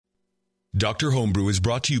Dr. Homebrew is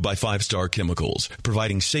brought to you by 5 Star Chemicals,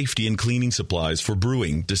 providing safety and cleaning supplies for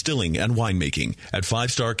brewing, distilling, and winemaking at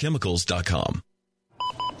 5starchemicals.com.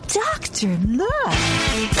 Doctor, look.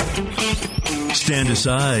 Stand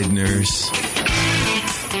aside, nurse.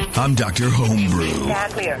 I'm Dr. Homebrew.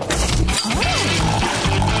 Stand clear.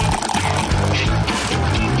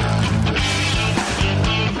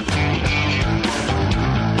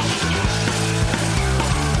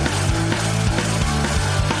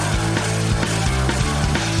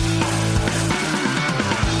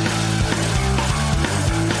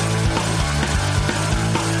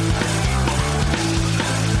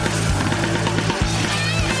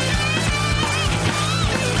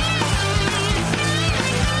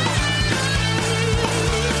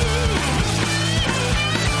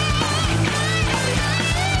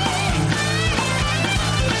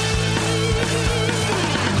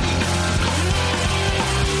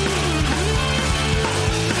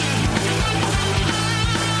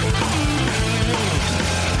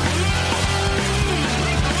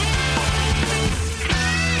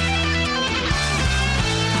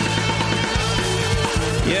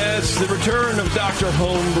 The return of Dr.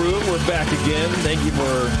 Homebrew. We're back again. Thank you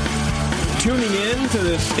for tuning in to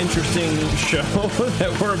this interesting show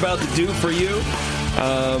that we're about to do for you.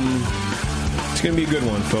 It's going to be a good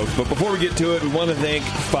one, folks. But before we get to it, we want to thank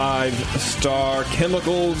 5 Star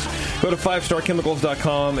Chemicals. Go to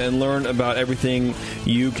 5starchemicals.com and learn about everything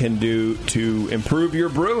you can do to improve your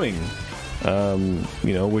brewing.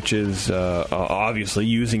 Which is obviously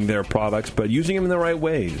using their products, but using them in the right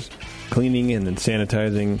ways. Cleaning and then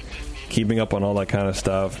sanitizing, keeping up on all that kind of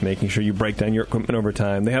stuff, making sure you break down your equipment over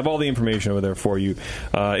time. They have all the information over there for you.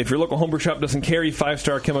 If your local homebrew shop doesn't carry 5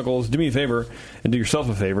 Star Chemicals, do me a favor and do yourself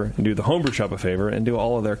a favor and do the homebrew shop a favor and do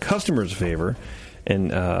all of their customers a favor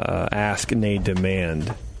and ask, nay,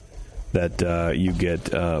 demand that you get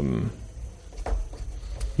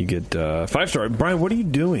 5 Star. Brian, what are you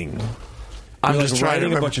doing? I'm just trying to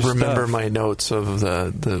remember my notes of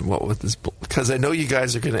the what with this, because I know you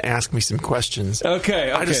guys are going to ask me some questions.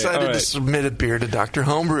 Okay. I decided to submit a beer to Dr.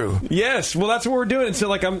 Homebrew. Yes, well, that's what we're doing. So,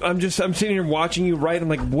 like, I'm sitting here watching you write. I'm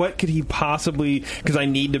like, what could he possibly? Because I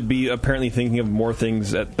need to be apparently thinking of more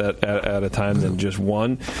things at a time than just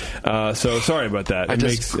one. So sorry about that. I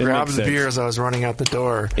just grabbed the beer as I was running out the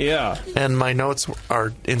door. Yeah, and my notes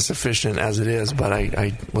are insufficient as it is, but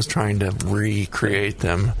I was trying to recreate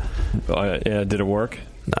them. Yeah, did it work?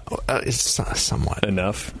 No, it's somewhat.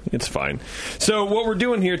 Enough. It's fine. So what we're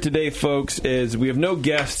doing here today, folks, is we have no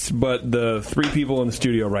guests but the 3 people in the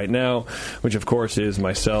studio right now, which, of course, is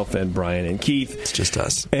myself and Brian and Keith. It's just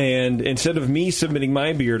us. And instead of me submitting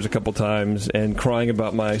my beers a couple times and crying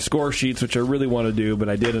about my score sheets, which I really want to do, but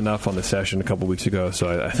I did enough on the session a couple weeks ago,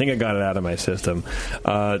 so I think I got it out of my system.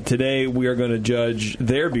 Today we are going to judge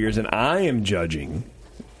their beers, and I am judging.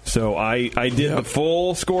 So I did the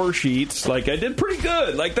full score sheets. Like, I did pretty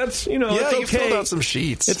good. Like, that's, it's okay. You filled out some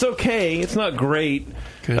sheets. It's okay. It's not great.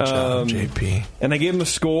 Good job, JP. And I gave him a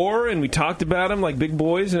score, and we talked about him like big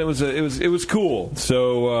boys, and it was cool.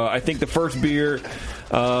 So I think the first beer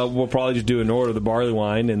we'll probably just do an order of the barley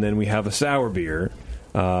wine, and then we have a sour beer.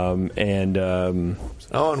 And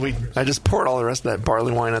I just poured all the rest of that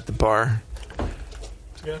barley wine at the bar.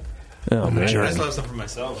 It's good. Oh, man. I still have some for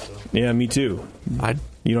myself. So. Yeah, me too.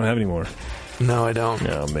 You don't have any more? No, I don't.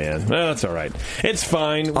 Oh, man. Well, that's all right. It's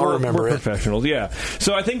fine. I'll remember we're it. Professionals, yeah.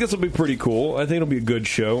 So I think this will be pretty cool. I think it'll be a good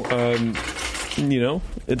show.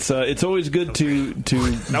 It's always good to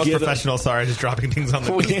that was professional. Sorry, just dropping things on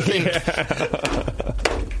the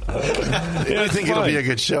I think it'll be a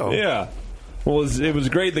good show. Yeah. Well, it was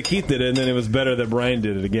great that Keith did it, and then it was better that Brian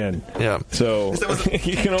did it again. Yeah. So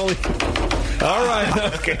you can only... All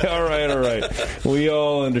right. Okay. All right. We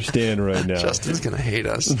all understand right now. Justin's going to hate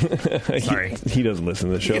us. Sorry. He doesn't listen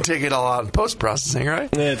to the show. You can take it all out in post-processing,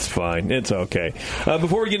 right? It's fine. It's okay.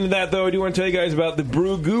 Before we get into that, though, I do want to tell you guys about the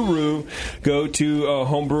Brew Guru. Go to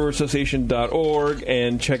homebrewersociation.org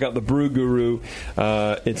and check out the Brew Guru.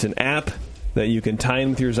 It's an app that you can tie in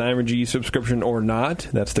with your Zymergy subscription or not.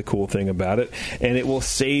 That's the cool thing about it. And it will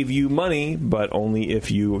save you money, but only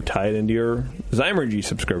if you tie it into your Zymergy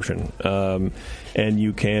subscription. And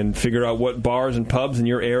you can figure out what bars and pubs in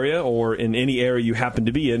your area or in any area you happen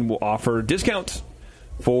to be in will offer discounts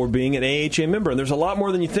for being an AHA member. And there's a lot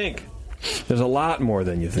more than you think. There's a lot more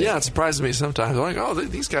than you think. Yeah, it surprises me sometimes. I'm like, oh,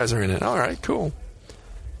 these guys are in it. All right, cool.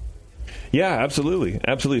 Yeah, absolutely.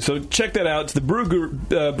 So check that out. It's the Brew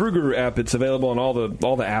Guru app. It's available on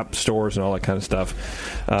all the app stores and all that kind of stuff.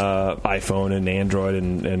 iPhone and Android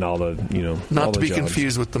and all the Not all to the be jobs.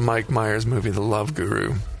 confused with the Mike Myers movie, The Love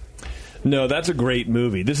Guru. No, that's a great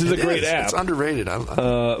movie. This is a great app. It's underrated.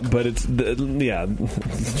 But it's don't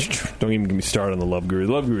even get me started on the Love Guru.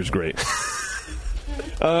 The Love Guru is great.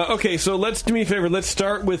 Okay, so let's do me a favor. Let's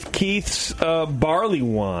start with Keith's barley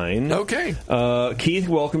wine. Okay. Keith,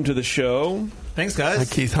 welcome to the show. Thanks, guys. Hi,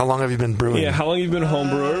 Keith, how long have you been brewing? Yeah, how long have you been a home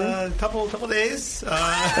brewer? Couple days.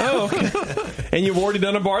 Oh, okay. And you've already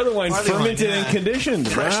done a barley wine, fermented and conditioned.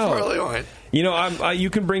 Fresh barley wine. You know, you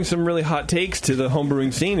can bring some really hot takes to the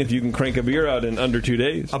homebrewing scene if you can crank a beer out in under 2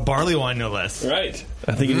 days. A barley wine, no less. Right.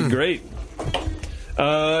 I think you did great.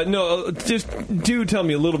 No, just do tell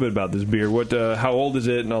me a little bit about this beer. How old is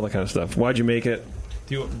it and all that kind of stuff. Why'd you make it?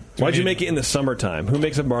 Why'd you make it in the summertime? Who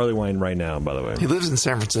makes a barley wine right now, by the way? He lives in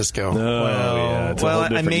San Francisco.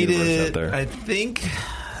 I made it, I think,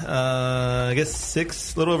 I guess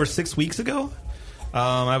a little over 6 weeks ago.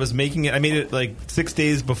 I was making it. I made it like 6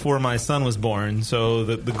 days before my son was born. So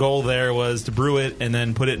the goal there was to brew it and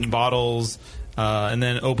then put it in bottles and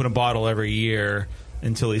then open a bottle every year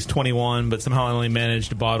until he's 21, but somehow I only managed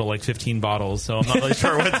to bottle like 15 bottles, so I'm not really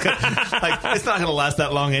sure what's going to... it's not going to last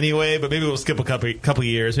that long anyway, but maybe we'll skip a couple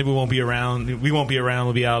years. Maybe we won't be around. We'll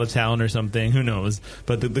be out of town or something. Who knows?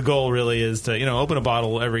 But the goal really is to open a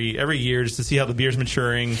bottle every year just to see how the beer's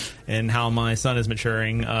maturing and how my son is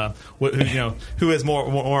maturing. Who has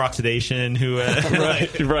more oxidation? Who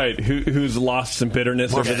right? Who's lost some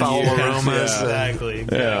bitterness more over foul the years? aromas? Exactly.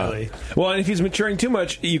 Yeah. Well, and if he's maturing too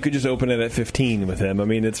much, you could just open it at 15 with him. I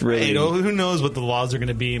mean, it's really... who knows what the laws are going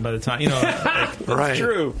to be by the time... That's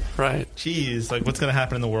true. Right. Jeez, what's going to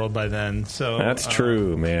happen in the world by then? So that's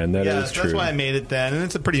true, man. That is true. That's why I made it then. And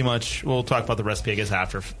it's a pretty much... We'll talk about the recipe, I guess,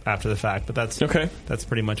 after the fact. But that's okay. That's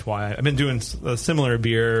pretty much why. I've been doing a similar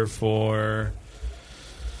beer for...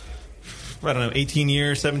 I don't know, 18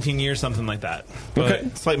 years, 17 years, something like that.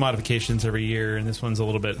 But slight modifications every year, and this one's a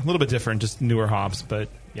little bit different, just newer hops, but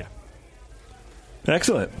yeah.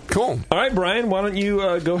 Excellent. Cool. All right, Brian, why don't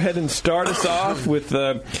you go ahead and start us off with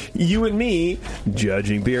you and me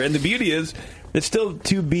judging beer. And the beauty is, it's still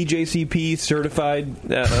 2 BJCP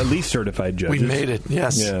certified, at least certified judges. We made it,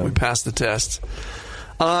 yes. Yeah. We passed the test.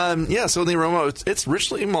 So the aroma, it's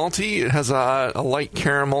richly malty. It has a light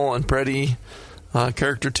caramel and bready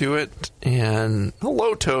character to it, and a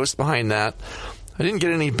low toast behind that. I didn't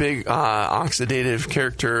get any big oxidative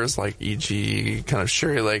characters like e.g. kind of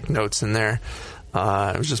sherry-like notes in there.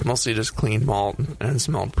 It was just mostly just clean malt and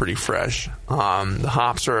smelled pretty fresh. The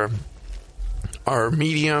hops are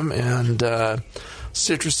medium and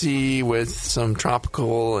citrusy with some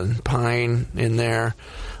tropical and pine in there.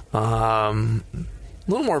 A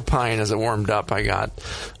little more pine as it warmed up. I got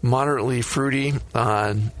moderately fruity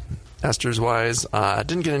esters-wise.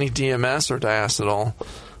 Didn't get any DMS or diacetyl,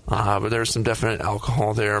 but there's some definite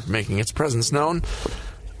alcohol there making its presence known.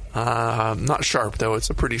 Not sharp, though. It's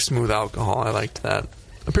a pretty smooth alcohol. I liked that.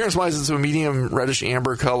 Appearance-wise, it's a medium reddish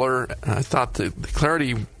amber color. I thought the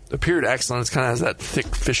clarity appeared excellent. It kind of has that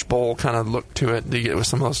thick fishbowl kind of look to it that you get with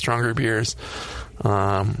some of those stronger beers.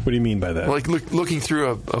 What do you mean by that? Like looking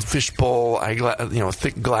through a fishbowl,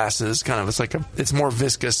 thick glasses, kind of. It's more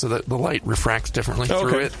viscous, so that the light refracts differently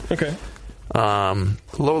through it. Okay.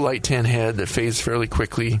 Low light tan head that fades fairly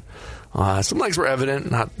quickly. Some legs were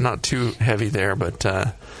evident, not too heavy there, but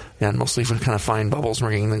mostly kind of fine bubbles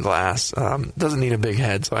ringing the glass. Doesn't need a big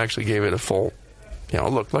head, so I actually gave it a full. It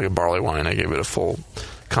looked like a barley wine. I gave it a full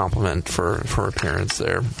compliment for appearance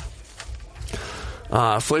there.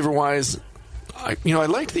 Flavor-wise, I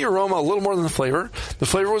liked the aroma a little more than the flavor. The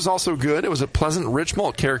flavor was also good. It was a pleasant, rich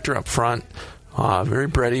malt character up front, very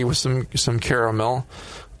bready with some caramel.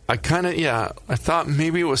 I thought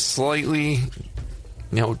maybe it was slightly,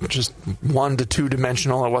 just 1 to 2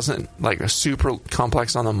 dimensional. It wasn't like a super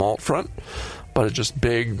complex on the malt front, but it's just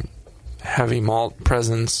big, heavy malt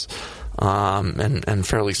presence, and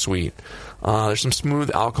fairly sweet. There's some smooth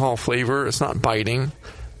alcohol flavor. It's not biting,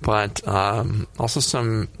 but also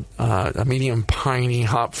some a medium piney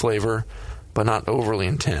hop flavor, but not overly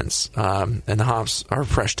intense. And the hops are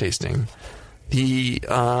fresh tasting. The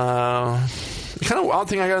kind of odd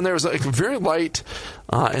thing I got in there was like very light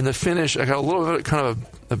in the finish. I got a little bit kind of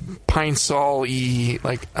a pine sol-y,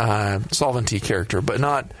 solventy character, but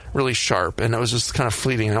not really sharp. And it was just kind of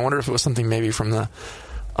fleeting. And I wonder if it was something maybe from the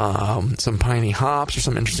some piney hops or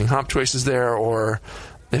some interesting hop choices there, or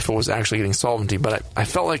if it was actually getting solventy. But I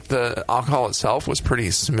felt like the alcohol itself was pretty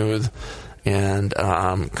smooth and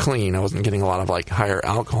clean. I wasn't getting a lot of higher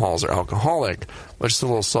alcohols or alcoholic, but just a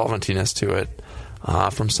little solventiness to it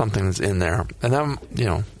from something that's in there. And then,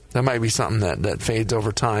 that might be something that fades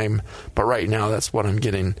over time, but right now that's what I'm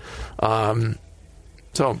getting.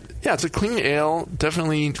 So, yeah, it's a clean ale,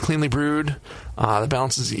 definitely cleanly brewed. The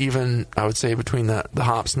balance is even, I would say, between the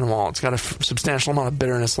hops and the malt. It's got a substantial amount of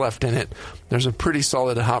bitterness left in it. There's a pretty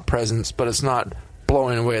solid hop presence, but it's not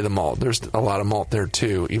blowing away the malt. There's a lot of malt there,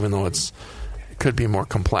 too, even though it could be more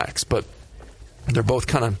complex. But they're both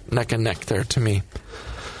kind of neck and neck there to me.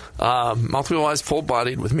 Mouthfeel-wise,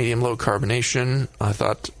 full-bodied with medium-low carbonation. I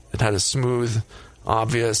thought it had a smooth,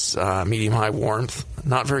 obvious, medium-high warmth.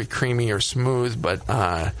 Not very creamy or smooth, but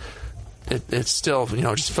it still,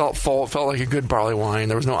 just felt full. It felt like a good barley wine.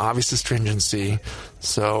 There was no obvious astringency.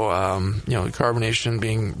 So, the carbonation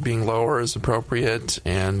being lower is appropriate,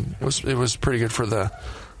 and it was pretty good for the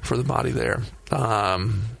body there.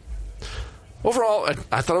 Overall,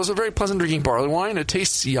 I thought it was a very pleasant drinking barley wine. It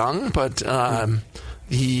tastes young, but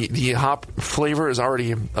the hop flavor is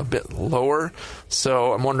already a bit lower.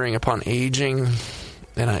 So I'm wondering, upon aging,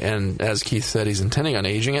 and as Keith said, he's intending on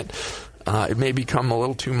aging it, it may become a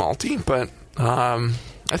little too malty. But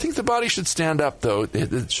I think the body should stand up, though.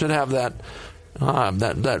 It should have that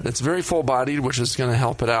it's very full bodied, which is going to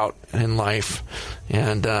help it out in life.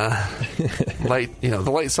 And light,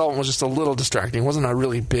 the light solvent was just a little distracting. It wasn't a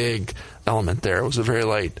really big element there. It was a very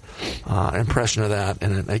light impression of that.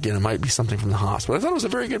 And it might be something from the hops. But I thought it was a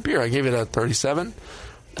very good beer. I gave it a 37,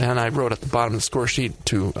 and I wrote at the bottom of the score sheet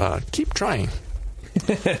to keep trying.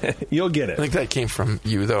 You'll get it. I think that came from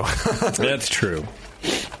you, though. That's true.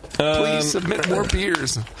 Please submit more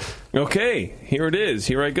beers. Okay, here it is.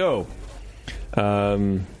 Here I go.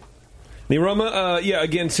 The aroma,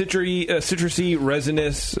 again, citrusy,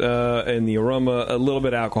 resinous, and the aroma a little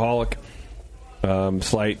bit alcoholic.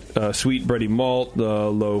 Slight sweet bready malt,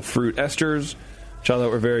 low fruit esters, which I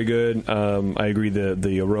thought were very good. I agree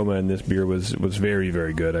the aroma in this beer was very,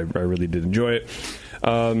 very good. I really did enjoy it.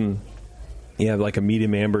 Like a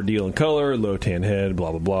medium amber deal in color, low tan head,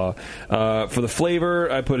 blah, blah, blah. For the flavor,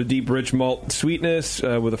 I put a deep, rich malt sweetness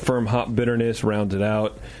with a firm hop bitterness, rounded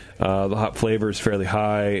out. The hop flavor is fairly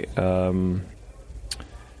high.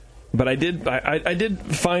 But I did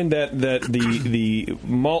find that the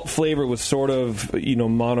malt flavor was sort of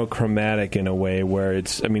monochromatic in a way where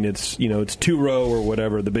it's 2-row or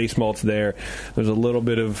whatever, the base malt's there. There's a little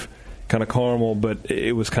bit of kind of caramel, but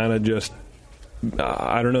it was kind of just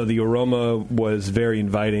I don't know. The aroma was very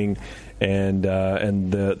inviting, and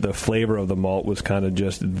the flavor of the malt was kind of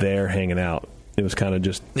just there hanging out. It was kind of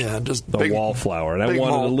just a wallflower, and I wanted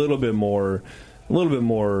malt. a little bit more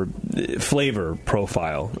flavor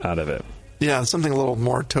profile out of it. Yeah, something a little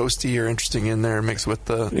more toasty or interesting in there mixed with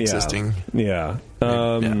the existing. Yeah.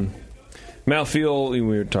 Mouthfeel,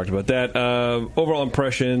 we talked about that. Overall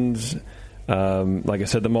impressions, like I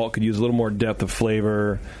said, the malt could use a little more depth of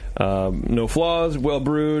flavor. No flaws, well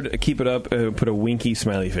brewed. Keep it up. Put a winky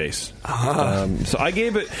smiley face. So I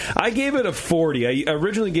gave it a 40. I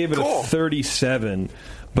originally gave it a 37.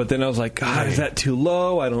 But then I was like, God, is that too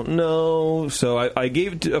low? I don't know. So I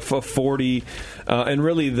gave it a 40, and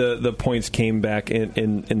really the points came back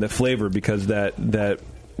in the flavor, because that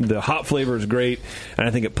the hop flavor is great, and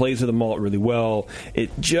I think it plays with the malt really well. It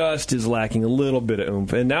just is lacking a little bit of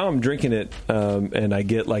oomph. And now I'm drinking it, and I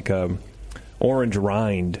get like a orange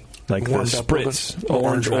rind. Like the spritz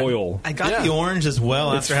orange oil. I got the orange as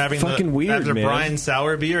well after having after Brian's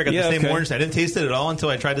sour beer. I got the same orange. I didn't taste it at all until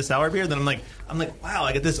I tried the sour beer. Then I'm like, wow,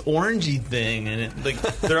 I get this orangey thing, and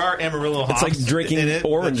there are Amarillo hops. It's like drinking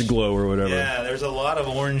Orange Glow or whatever. Yeah, there's a lot of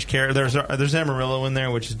orange There's Amarillo in there,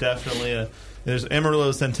 which is definitely there's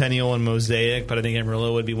Amarillo, Centennial, and Mosaic, but I think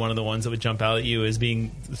Amarillo would be one of the ones that would jump out at you as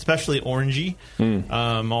being especially orangey.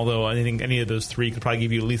 Although I think any of those three could probably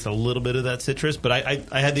give you at least a little bit of that citrus. But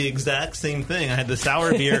I had the exact same thing. I had the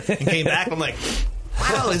sour beer and came back. I'm like,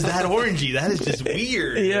 wow, is that orangey? That is just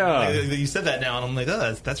weird. Yeah. You said that now, and I'm like,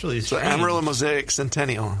 oh, that's really strange. So Amarillo, Mosaic,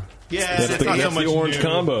 Centennial. Yeah, that's the orange new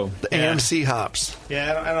combo. The AMC hops.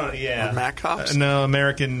 Yeah, I don't. Yeah, or Mac hops. No,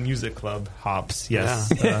 American Music Club hops. Yes,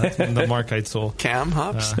 the Markite Soul. Cam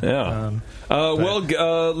hops.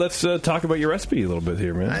 Let's talk about your recipe a little bit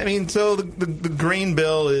here, man. I mean, so the grain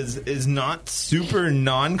bill is not super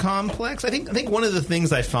non-complex. I think one of the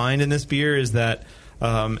things I find in this beer is that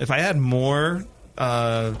if I add more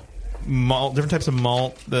malt, different types of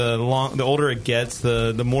malt, the older it gets,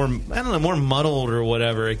 the more, I don't know, more muddled or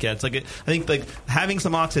whatever it gets. I think having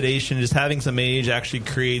some oxidation, just having some age, actually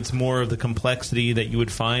creates more of the complexity that you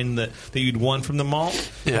would find that you'd want from the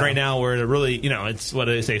malt. Yeah. Right now, where it really, it's what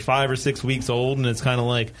do they say, 5 or 6 weeks old, and it's kind of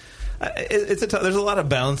like there's a lot of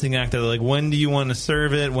balancing act of like, when do you want to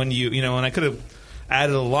serve it, when do you, and I could have.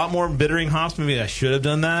 added a lot more bittering hops. Maybe I should have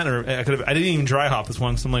done that, or I could have. I didn't even dry hop this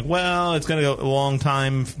one, so I'm like, well, it's going to go a long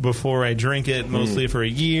time before I drink it, mostly for a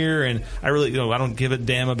year, and I really, I don't give a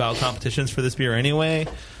damn about competitions for this beer anyway.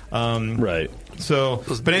 Right. So,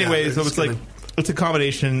 but anyway, so it's like it's a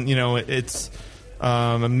combination. It's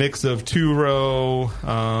a mix of 2-row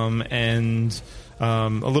and a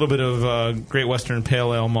little bit of Great Western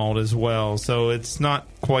Pale Ale malt as well. So it's not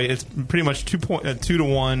quite. It's pretty much 2 to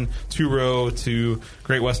 1, 2-row to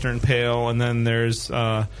Great Western Pale, and then there's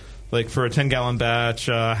like for a 10-gallon batch,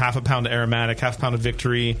 half a pound of aromatic, half a pound of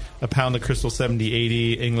Victory, a pound of Crystal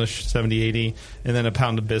 7080, English 7080, and then a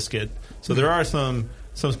pound of biscuit. So there are some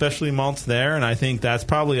specialty malts there, and I think that's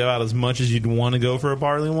probably about as much as you'd want to go for a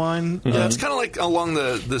barley wine. Yeah, it's kind of like along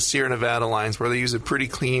the Sierra Nevada lines where they use a pretty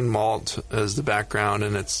clean malt as the background,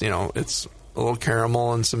 and it's it's a little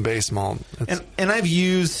caramel and some base malt. And I've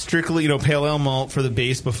used strictly pale ale malt for the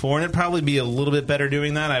base before, and it'd probably be a little bit better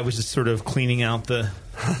doing that. I was just sort of cleaning out the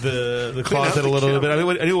closet a little bit. I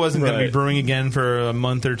knew it wasn't going to be brewing again for a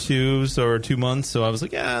month or 2 or 2 months, so I was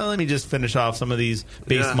like, let me just finish off some of these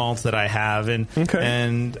base malts that I have, and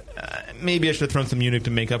maybe I should have thrown some Munich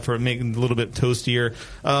to make up for it, make it a little bit toastier.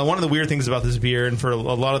 One of the weird things about this beer, and for a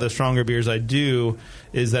lot of the stronger beers I do,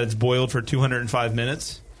 is that it's boiled for 205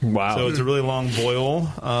 minutes. Wow. So it's a really long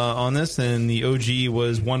boil on this, and the OG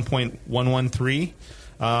was 1.113.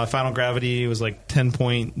 Final gravity was like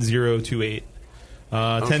 10.028.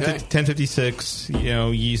 1056,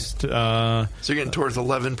 yeast. So you're getting towards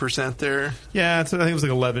 11% there? Yeah, I think it was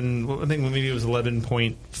like 11. I think maybe it was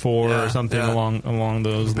 11.4 or something along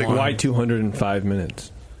those lines. Why 205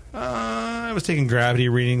 minutes? I was taking gravity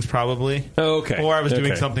readings probably. Oh, okay. Or I was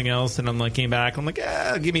doing something else, and came back. I'm like,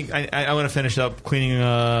 give me. I want to finish up cleaning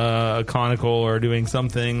a conical or doing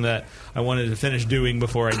something that I wanted to finish doing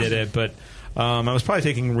before I did it, but. I was probably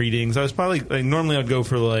taking readings. I was probably normally I'd go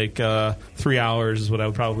for like 3 hours is what I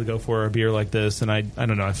would probably go for a beer like this. And I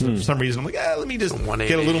don't know, for some reason I'm like, let me just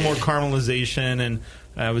get a little more caramelization. And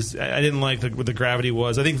I didn't like what the gravity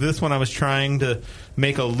was. I think this one I was trying to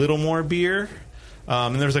make a little more beer.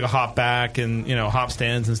 And there's like a hop back and hop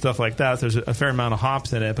stands and stuff like that. So there's a fair amount of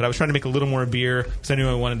hops in it, but I was trying to make a little more beer because I knew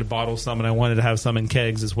I wanted to bottle some and I wanted to have some in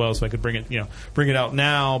kegs as well, so I could bring it out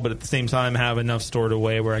now, but at the same time have enough stored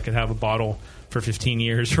away where I could have a bottle for 15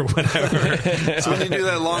 years or whatever. So when you do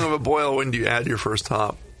that long of a boil, when do you add your first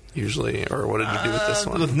hop? Usually, or what did you do with this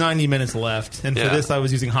one? With 90 minutes left, and for this, I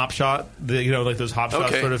was using Hop Shot, like those Hop Shot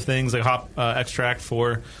sort of things, like hop extract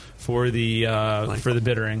for the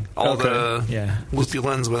bittering. All the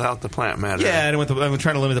lupulins without the plant matter. Yeah, and I'm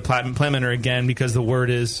trying to limit the plant matter again because the wort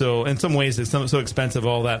is so. In some ways, it's so expensive,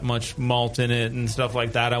 all that much malt in it and stuff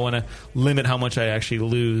like that. I want to limit how much I actually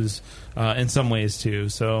lose. In some ways too,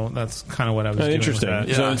 so that's kind of what I was doing. Interesting. With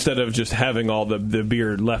that. So instead of just having all the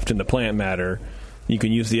beer left in the plant matter, you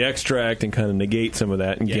can use the extract and kind of negate some of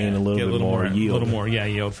that and gain a little bit more yield. A little more,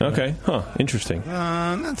 yield. From that. Huh? Interesting.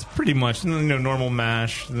 That's pretty much normal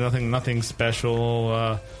mash. Nothing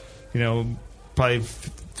special. Probably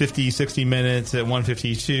 50, 60 minutes at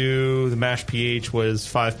 152. The mash pH was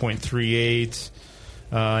 5.38.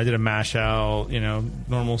 I did a mash out,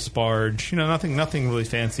 normal sparge. Nothing really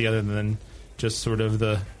fancy other than just sort of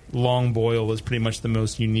the long boil was pretty much the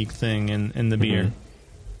most unique thing in the beer.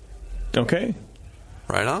 Okay.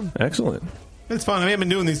 Right on. Excellent. It's fun. I've been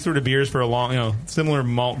doing these sort of beers for a long, similar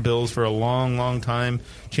malt bills for a long, long time.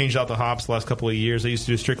 Changed out the hops the last couple of years. I used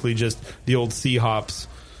to do strictly just the old C hops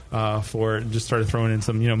just started throwing in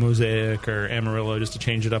some, Mosaic or Amarillo just to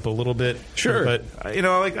change it up a little bit. Sure. But,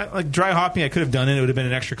 like dry hopping, I could have done it. It would have been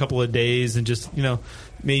an extra couple of days and just,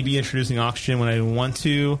 maybe introducing oxygen when I didn't want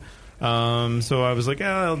to. So I was like,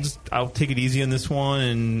 I'll take it easy on this one,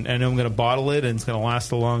 and I know I'm going to bottle it, and it's going to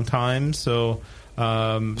last a long time. So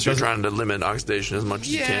you're trying to limit oxidation as much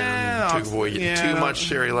as you can to avoid too much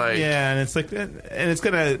sherry light. Yeah, and it's like, and it's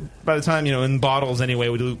gonna, by the time in bottles anyway,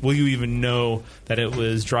 will you even know that it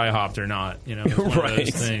was dry hopped or not? It's one of those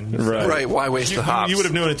things. Right. Why waste the hops? You would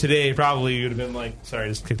have known it today. Probably you would have been like, sorry,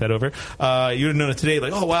 just kick that over. You would have known it today,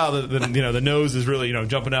 like, oh wow, the nose is really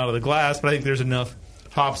jumping out of the glass. But I think there's enough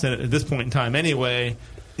hops in it at this point in time anyway.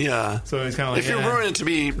 Yeah. So it's kind of like, if you're brewing it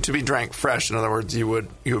to be drank fresh, in other words, you would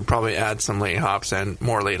probably add some late hops and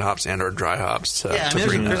more late hops and or dry hops to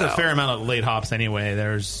bring there's that a out. fair amount of late hops anyway.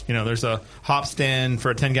 There's a hop stand for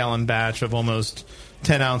a 10-gallon batch of almost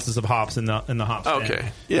 10 ounces of hops in the hop stand.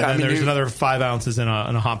 Okay. Yeah. And then there's another 5 ounces in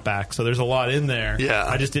a hop back. So there's a lot in there. Yeah.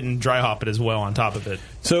 I just didn't dry hop it as well on top of it.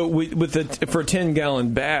 So for a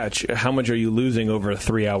 10-gallon batch, how much are you losing over a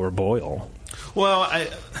 3-hour boil? Well,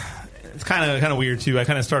 it's kind of weird too. I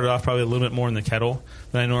kind of started off probably a little bit more in the kettle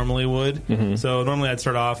than I normally would. Mm-hmm. So normally I'd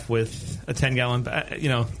start off with a 10-gallon,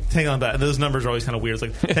 10-gallon bag. Those numbers are always kind of weird. It's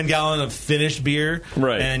like 10 gallon of finished beer,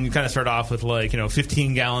 right? And you kind of start off with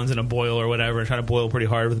 15 gallons in a boil or whatever, and try to boil pretty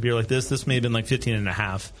hard with a beer like this. This may have been like 15 and a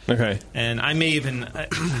half. Okay. And I may even,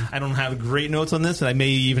 I don't have great notes on this, and I may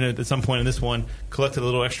even at some point in this one collected a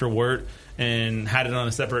little extra wort and had it on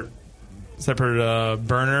a separate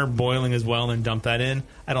burner boiling as well, and then dump that in.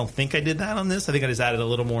 I don't think I did that on this. I think I just added a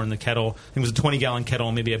little more in the kettle. I think it was a 20-gallon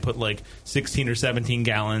kettle. Maybe I put 16 or 17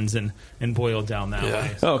 gallons and boiled down that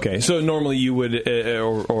way. Okay, so normally you would,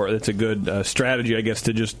 or it's a good strategy, I guess,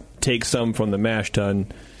 to just take some from the mash tun,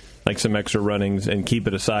 like some extra runnings, and keep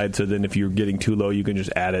it aside. So then if you're getting too low, you can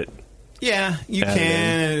just add it. Yeah, you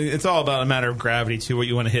can. It's all about a matter of gravity, too, what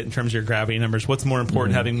you want to hit in terms of your gravity numbers. What's more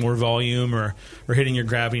important, having more volume or hitting your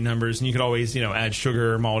gravity numbers? And you can always, add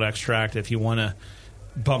sugar or malt extract if you want to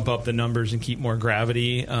bump up the numbers and keep more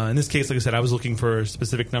gravity. In this case, like I said, I was looking for a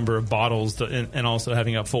specific number of bottles and also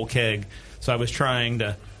having a full keg. So I was trying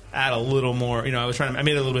to add a little more. I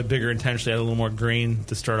made it a little bit bigger intentionally, add a little more grain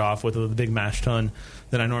to start off with a big mash tun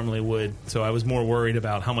than I normally would. So I was more worried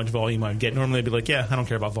about how much volume I'd get. Normally I'd be like, I don't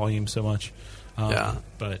care about volume so much.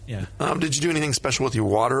 But yeah. Did you do anything special with your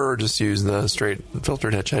water, or just use the straight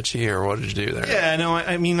filtered Hetchy, or what did you do there? Yeah, no,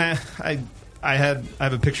 I have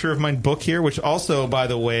a picture of my book here, which also, by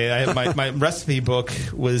the way, I have my recipe book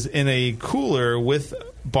was in a cooler with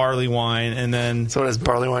barley wine, and then so it has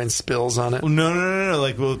barley wine spills on it. No.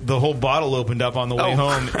 Like the whole bottle opened up on the way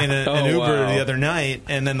home in an Uber the other night,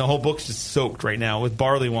 and then the whole book's just soaked right now with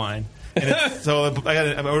barley wine. And so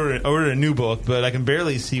I ordered a new book, but I can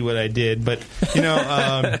barely see what I did. But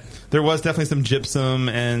there was definitely some gypsum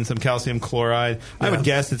and some calcium chloride. Yeah. I would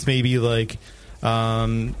guess it's maybe 60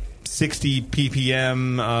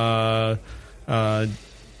 ppm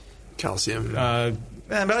calcium.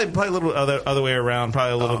 Probably a little other way around.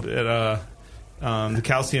 Probably a little bit. The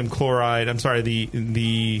calcium chloride. I'm sorry.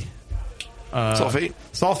 The sulfate.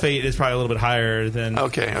 Sulfate is probably a little bit higher than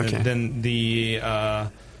than the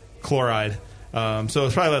chloride. So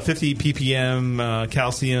it's probably about 50 ppm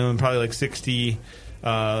calcium. Probably 60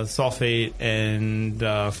 sulfate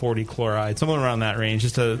and 40 chloride, somewhere around that range,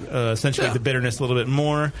 just to accentuate the bitterness a little bit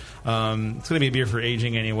more. It's going to be a beer for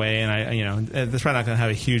aging anyway, and it's probably not going to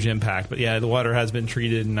have a huge impact. But yeah, the water has been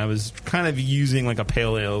treated, and I was kind of using a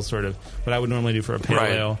pale ale, sort of what I would normally do for a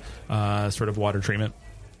pale ale, sort of water treatment.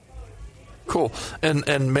 Cool.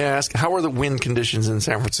 And may I ask, how are the wind conditions in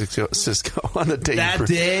San Francisco on the day? That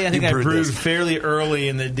day, I think I brewed fairly early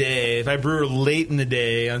in the day. If I brew late in the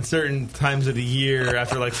day, on certain times of the year,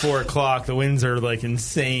 after 4 o'clock, the winds are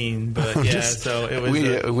insane. But so it was.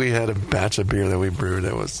 We had a batch of beer that we brewed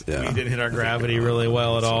that was. Yeah. We didn't hit our gravity really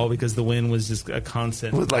well at all because the wind was just a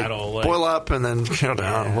constant battle. Boil up and then go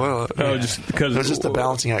down. Boil up. Oh, just because the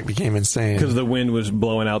balancing act became insane because the wind was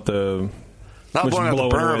blowing out the. Not blowing out the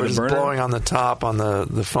burner, but just blowing on the top, on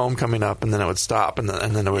the foam coming up, and then it would stop, and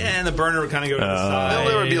then it would... Yeah, and the burner would kind of go to the side.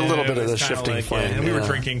 There would be a little bit of the shifting flame. And we were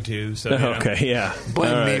drinking, too, so... Okay, yeah.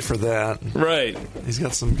 Blame me for that. Right. He's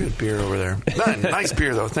got some good beer over there. Nice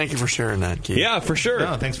beer, though. Thank you for sharing that, Keith. Yeah, for sure.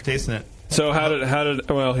 No, thanks for tasting it. So how did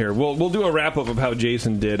well, here, we'll do a wrap-up of how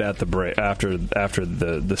Jason did at the break, after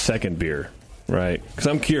the second beer, right? Because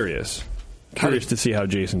I'm curious to see how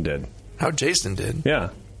Jason did. How Jason did?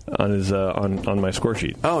 Yeah. On his on my score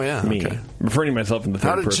sheet. Oh yeah, me referring to myself in the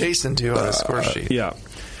third person. How did Jason do on his score sheet? Yeah.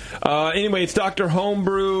 Anyway, it's Dr.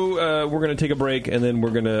 Homebrew. We're going to take a break, and then we're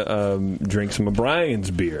going to drink some of Brian's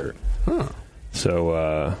beer. Huh.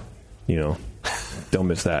 So don't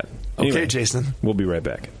miss that. Anyway, okay, Jason. We'll be right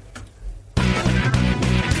back.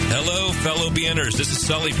 Hello, fellow BNers. This is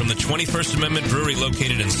Sully from the 21st Amendment Brewery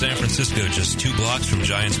located in San Francisco, just 2 blocks from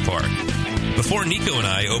Giants Park. Before Nico and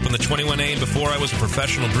I opened the 21A and before I was a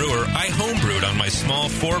professional brewer, I homebrewed on my small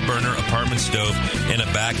 4-burner apartment stove in a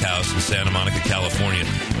back house in Santa Monica, California,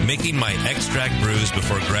 making my extract brews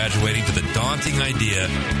before graduating to the daunting idea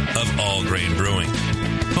of all-grain brewing.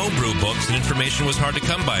 Homebrew books and information was hard to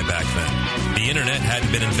come by back then. The internet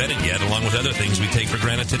hadn't been invented yet, along with other things we take for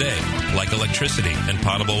granted today, like electricity and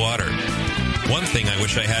potable water. One thing I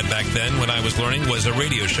wish I had back then when I was learning was a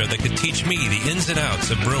radio show that could teach me the ins and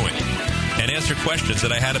outs of brewing and answer questions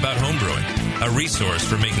that I had about homebrewing, a resource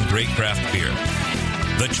for making great craft beer.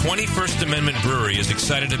 The 21st Amendment Brewery is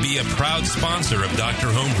excited to be a proud sponsor of Dr.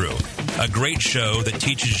 Homebrew, a great show that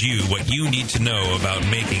teaches you what you need to know about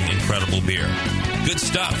making incredible beer. Good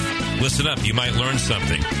stuff. Listen up, you might learn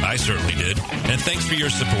something. I certainly did. And thanks for your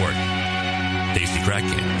support. Tasty Crack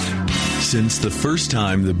Cans. Since the first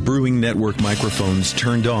time the Brewing Network microphones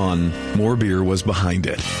turned on, more beer was behind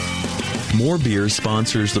it. More Beer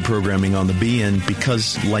sponsors the programming on the BN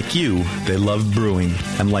because, like you, they love brewing.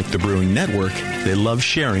 And like the Brewing Network, they love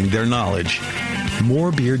sharing their knowledge.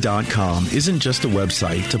 Morebeer.com isn't just a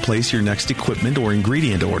website to place your next equipment or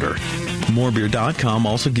ingredient order. Morebeer.com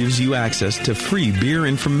also gives you access to free beer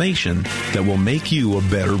information that will make you a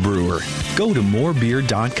better brewer. Go to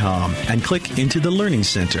morebeer.com and click into the Learning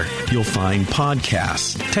Center. You'll find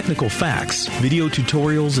podcasts, technical facts, video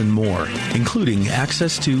tutorials, and more, including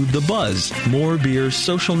access to The Buzz, More Beer's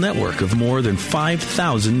social network of more than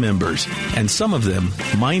 5,000 members. And some of them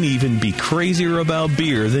might even be crazier about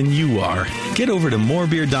beer than you are. Get over to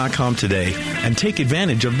morebeer.com today and take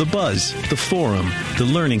advantage of The Buzz, the forum, the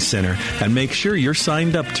Learning Center, and make sure you're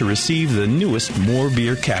signed up to receive the newest More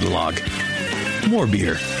Beer catalog. More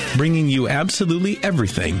Beer, bringing you absolutely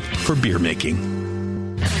everything for beer making.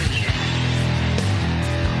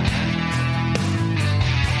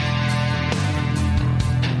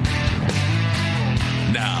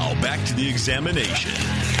 Now, back to the examination.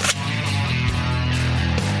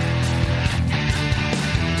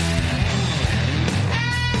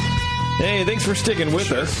 Hey, thanks for sticking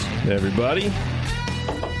with us, everybody.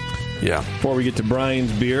 Yeah. Before we get to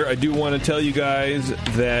Brian's beer, I do want to tell you guys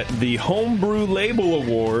that the Homebrew Label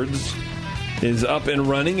Awards is up and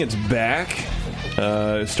running. It's back.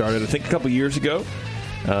 It started, I think, a couple years ago.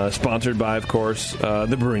 Sponsored by, of course,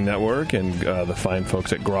 the Brewing Network and the fine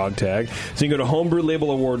folks at GrogTag. So you can go to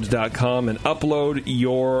homebrewlabelawards.com and upload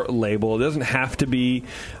your label. It doesn't have to be,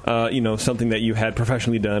 something that you had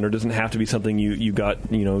professionally done, or doesn't have to be something you got,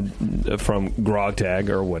 from GrogTag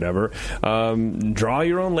or whatever. Draw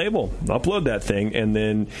your own label. Upload that thing, and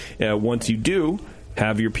then once you do,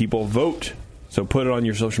 have your people vote. So put it on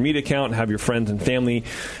your social media account and have your friends and family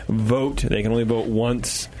vote. They can only vote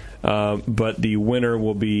once. But the winner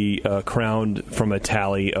will be crowned from a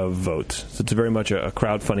tally of votes. So it's very much a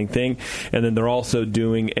crowdfunding thing. And then they're also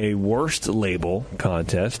doing a worst label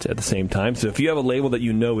contest at the same time. So if you have a label that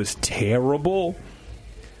you know is terrible,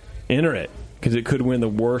 enter it, because it could win the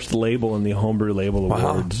worst label in the Homebrew Label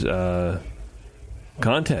Awards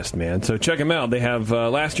contest, man. So check them out. They have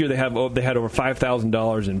last year they had over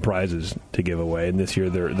 $5,000 in prizes to give away, and this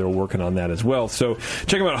year they're working on that as well. So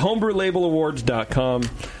check them out, homebrewlabelawards.com.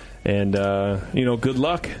 And good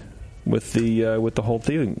luck with the whole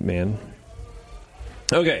thing, man.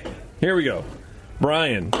 Okay, here we go.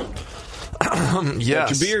 Brian, yes,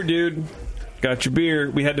 got your beer, dude. Got your beer.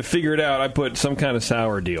 We had to figure it out. I put some kind of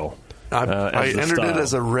sour deal. I entered it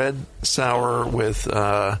as a red sour with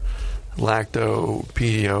lacto,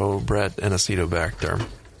 PDO, Brett, and acetobacter.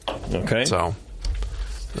 Okay, so.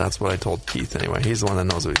 That's what I told Keith anyway. He's the one that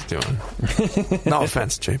knows what he's doing. No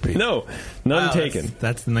offense, JP. No, none taken.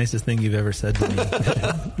 That's the nicest thing you've ever said to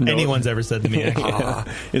me. Anyone's ever said to me.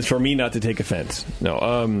 It's for me not to take offense.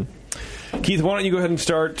 No. Keith, why don't you go ahead and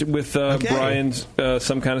start with Brian's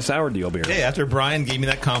some kind of sour deal beer? Okay, after Brian gave me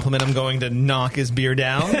that compliment, I'm going to knock his beer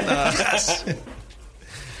down.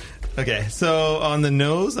 Okay, so on the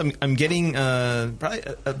nose, I'm getting probably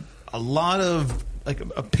a lot of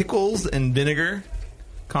pickles and vinegar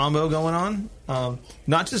combo going on.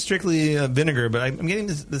 Not just strictly vinegar, but I'm getting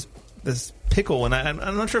this pickle, and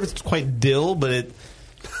I'm not sure if it's quite dill, but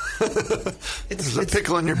there's a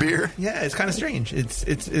pickle in your beer. Yeah, it's kind of strange.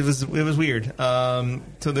 It was weird. So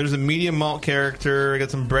there's a medium malt character. I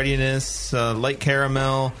got some breadiness, light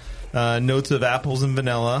caramel, notes of apples and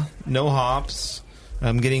vanilla. No hops.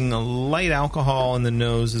 I'm getting a light alcohol in the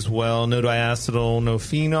nose as well. No diacetyl, no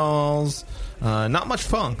phenols. Not much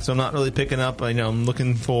funk, so I'm not really picking up. I'm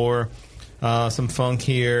looking for some funk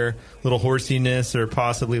here, little horsiness or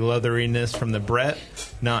possibly leatheriness from the Brett.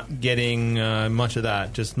 Not getting much of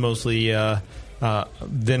that. Just mostly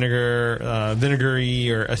vinegary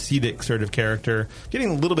or acetic sort of character. Getting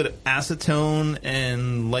a little bit of acetone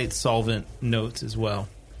and light solvent notes as well.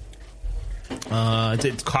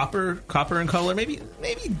 It's copper in color, maybe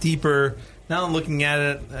deeper. Now I'm looking at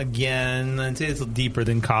it again. I'd say it's deeper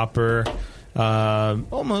than copper.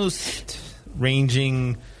 Almost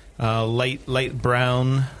ranging light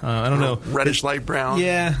brown. I don't know, reddish light brown.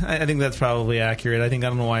 Yeah, I think that's probably accurate. I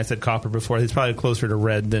don't know why I said copper before. It's probably closer to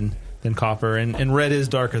red than copper, and red is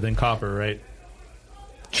darker than copper, right?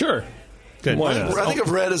 Sure. Good. Why not? I think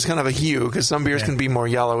of red as kind of a hue, because some beers can be more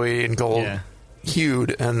yellowy and gold. Yeah.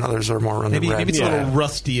 Hued, and others are more on the red. Maybe it's a little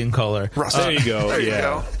rusty in color. There you go. There you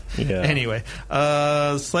go. Yeah. Anyway,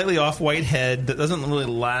 slightly off-white head that doesn't really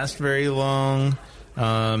last very long,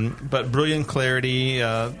 but brilliant clarity.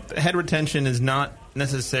 Head retention is not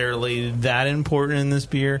necessarily that important in this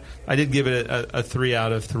beer. I did give it a 3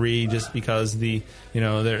 out of 3 just because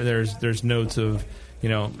there's notes of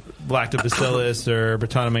lactobacillus or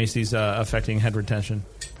Brettanomyces affecting head retention.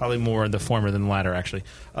 Probably more the former than the latter, actually.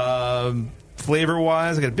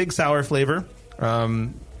 Flavor-wise, I got a big sour flavor.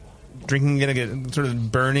 Drinking it, I get sort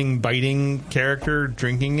of burning, biting character.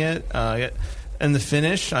 Drinking it, and the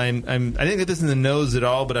finish. I didn't get this in the nose at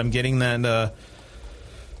all, but I'm getting that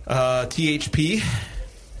THP.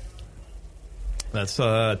 That's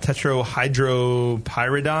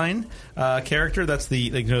tetrahydropyridine character. That's the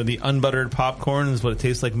the unbuttered popcorn is what it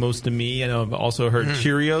tastes like most to me. I know I've also heard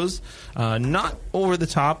Cheerios. Not over the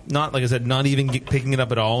top. Not, like I said, not even picking it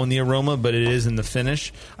up at all in the aroma, but it is in the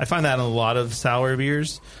finish. I find that in a lot of sour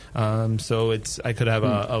beers. So I could have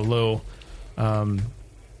a low, a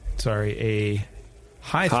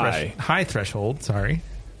high threshold. Sorry.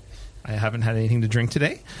 I haven't had anything to drink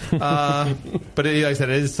today. But like I said,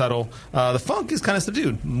 it is subtle. The funk is kind of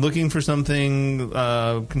subdued. Looking for something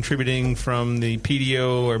contributing from the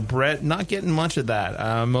PDO or Brett. Not getting much of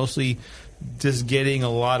that. Mostly just getting a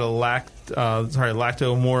lot of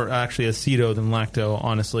lacto, more actually aceto than lacto,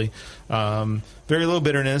 honestly. Very low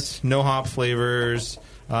bitterness, no hop flavors.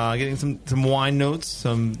 Getting some wine notes,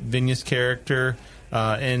 some vinous character.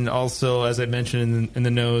 And also, as I mentioned in the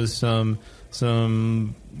nose,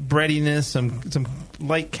 some breadiness, some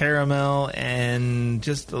light caramel, and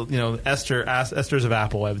just esters of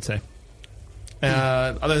apple, I would say.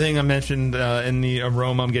 Other thing I mentioned in the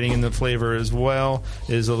aroma I'm getting in the flavor as well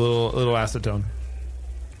is a little acetone.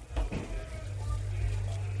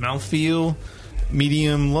 Mouthfeel,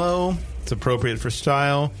 medium low. It's appropriate for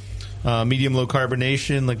style. Medium low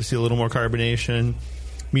carbonation. Like to see a little more carbonation.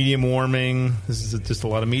 Medium warming. This is just a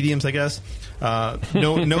lot of mediums, I guess.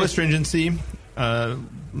 No astringency.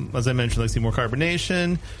 As I mentioned, I see more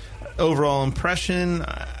carbonation. Overall impression,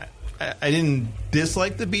 I didn't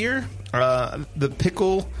dislike the beer. The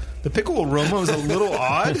pickle aroma was a little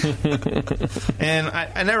odd, and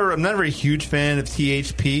I'm never a huge fan of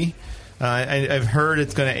THP. I've heard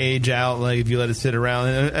it's going to age out, like if you let it sit around.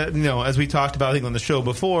 And, as we talked about, I think on the show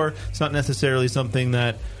before, it's not necessarily something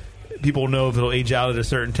that people know if it'll age out at a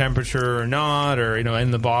certain temperature or not, or in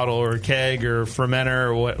the bottle or keg or fermenter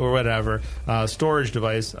or whatever storage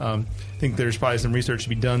device. I think there's probably some research to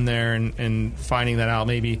be done there and finding that out.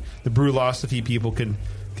 Maybe the Brewlosophy people can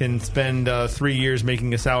spend 3 years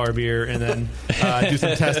making a sour beer and then do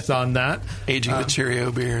some tests on that. Aging the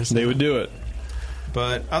Cheerio beers. They would do it.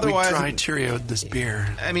 But otherwise, we dry Cheerio'd this beer.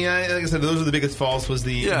 I mean, like I said, those are the biggest faults. Was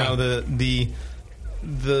the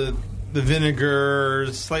the vinegar,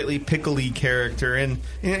 slightly pickly character, and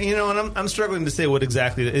and I'm struggling to say what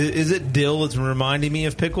exactly is it. Dill is reminding me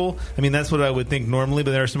of pickle. I mean, that's what I would think normally,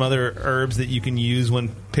 but there are some other herbs that you can use when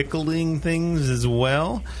pickling things as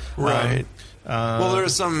well. Right. Well,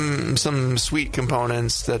 there's some sweet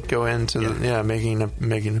components that go into making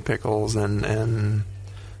the pickles, and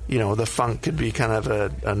the funk could be kind of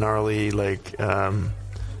a gnarly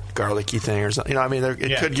garlicky thing or something.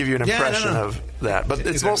 It could give you an impression of that, but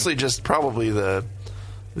it's mostly just probably the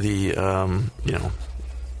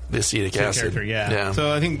acetic acid. Character,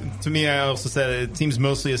 So I think, to me, I also said it seems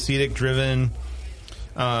mostly acetic driven,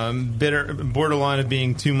 bitter, borderline of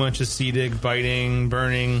being too much acetic, biting,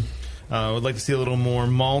 burning. Would like to see a little more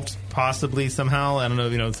malt, possibly somehow. I don't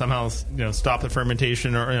know, somehow stop the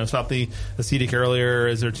fermentation or stop the acetic earlier.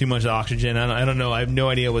 Is there too much oxygen? I don't know. I have no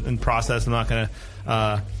idea what in process. I'm not going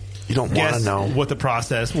to. You don't want to know what the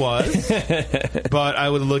process was, but I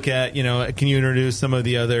would look at can you introduce some of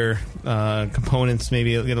the other components?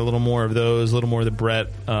 Maybe get a little more of those, a little more of the Brett,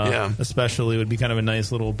 especially would be kind of a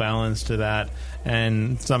nice little balance to that,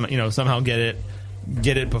 and somehow get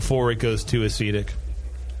it before it goes too acetic.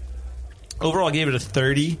 Overall, I gave it a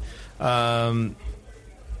 30.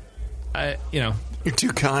 You're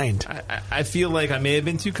too kind. I feel like I may have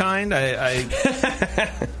been too kind. I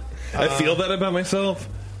feel that about myself.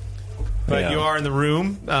 But you are in the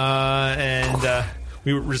room, and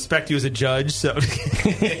we respect you as a judge. So,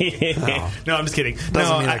 no, I'm just kidding.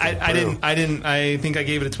 I didn't. I think I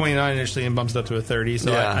gave it a 29 initially and bumped it up to a 30.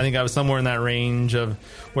 So I think I was somewhere in that range of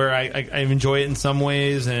where I enjoy it in some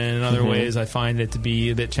ways, and in other ways I find it to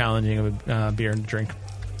be a bit challenging of a beer to drink.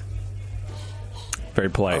 Very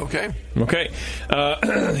polite. Okay.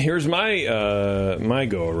 Here's my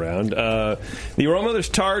go around. The aroma, there's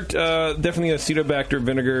tart, definitely acetobacter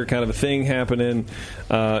vinegar kind of a thing happening.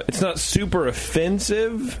 It's not super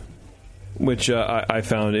offensive, which I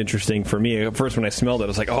found interesting for me. At first, when I smelled it, I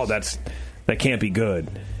was like, "Oh, that can't be good."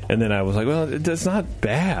 And then I was like, "Well, it's not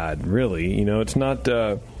bad, really. It's not.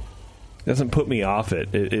 It doesn't put me off it.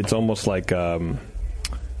 It's almost like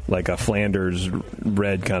like a Flanders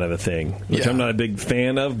red kind of a thing, which I'm not a big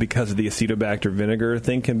fan of because of the acetobacter vinegar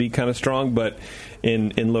thing can be kind of strong, but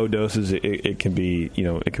in low doses it can be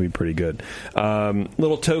pretty good.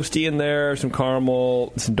 Little toasty in there, some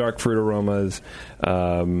caramel, some dark fruit aromas.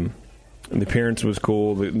 The appearance was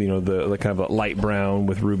cool. The kind of a light brown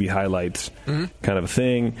with ruby highlights kind of a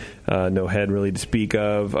thing. No head really to speak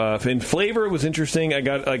of. In flavor, it was interesting. I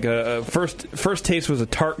got like a first taste was a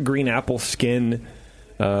tart green apple skin.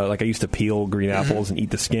 Like I used to peel green apples and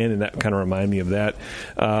eat the skin, and that kind of reminded me of that.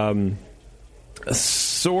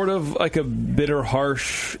 Sort of like a bitter,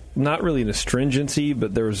 harsh, not really an astringency,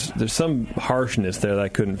 but there's some harshness there that I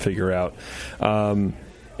couldn't figure out.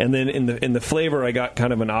 And then in the flavor, I got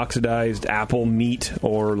kind of an oxidized apple meat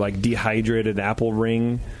or like dehydrated apple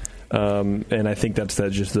ring, and I think that's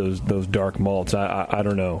just those dark malts. I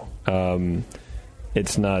don't know.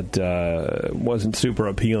 It's not wasn't super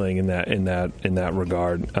appealing in that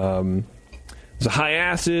regard. There's a high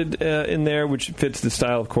acid in there, which fits the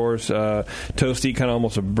style, of course. Toasty, kind of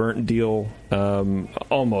almost a burnt deal,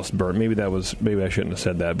 almost burnt. Maybe I shouldn't have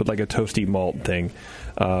said that, but like a toasty malt thing.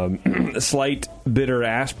 Slight bitter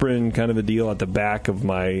aspirin kind of a deal at the back of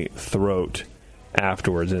my throat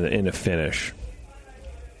afterwards in a finish,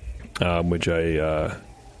 which I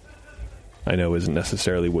know isn't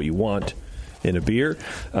necessarily what you want in a beer.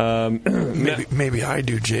 Maybe I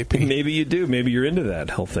do, JP. Maybe you do. Maybe you're into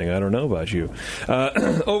that health thing. I don't know about you.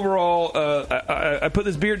 Overall, I put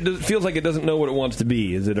this beer, it feels like it doesn't know what it wants to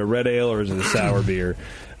be. Is it a red ale or is it a sour beer?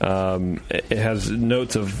 It has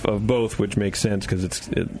notes of both, which makes sense because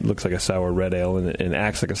it looks like a sour red ale and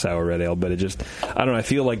acts like a sour red ale, but I don't know, I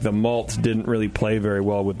feel like the malts didn't really play very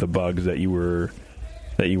well with the bugs that you were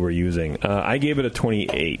using. I gave it a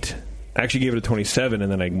 28. I actually gave it a 27,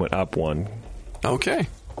 and then I went up one. Okay.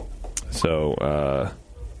 So,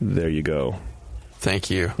 there you go. Thank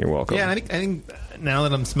you. You're welcome. Yeah, I think now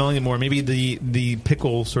that I'm smelling it more, maybe the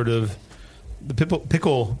pickle sort of the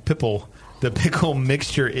pickle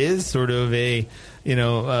mixture is sort of a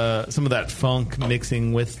some of that funk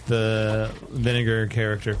mixing with the vinegar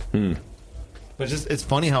character. But it's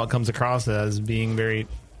funny how it comes across as being very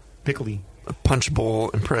pickly. A punch bowl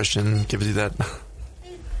impression gives you that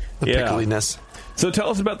pickliness. So tell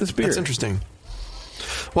us about this beer. That's interesting.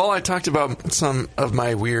 Well, I talked about some of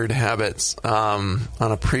my weird habits on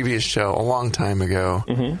a previous show a long time ago,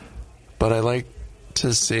 but I like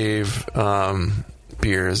to save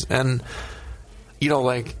beers. And,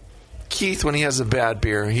 like Keith, when he has a bad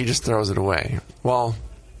beer, he just throws it away. Well,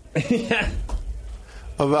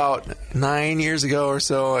 about 9 years ago or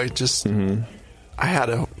so, I had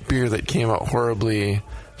a beer that came out horribly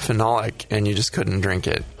phenolic, and you just couldn't drink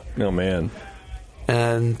it. Oh, man.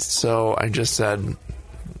 And so I just said,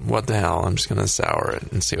 what the hell, I'm just going to sour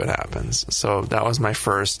it and see what happens. So that was the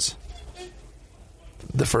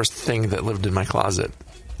first thing that lived in my closet.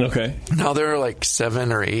 Okay. Now there are like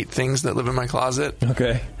 7 or 8 things that live in my closet.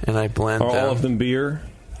 Okay. And I blend them. Are all of them beer?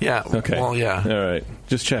 Yeah. Okay. Well, yeah. All right.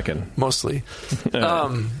 Just checking. Mostly.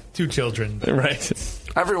 2 children. Right.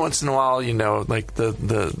 Every once in a while, like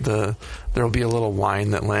the there'll be a little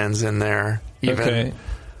wine that lands in there. Even. Okay.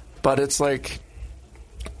 But it's like,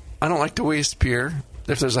 I don't like to waste beer.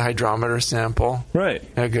 If there's a hydrometer sample, right,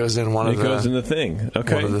 it goes in one of the. It goes in the thing.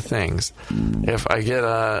 Okay, one of the things. If I get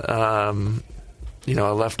a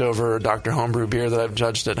leftover Dr. Homebrew beer that I've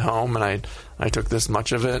judged at home, and I took this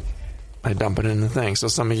much of it, I dump it in the thing. So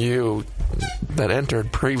some of you that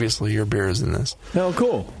entered previously, your beer is in this. Oh,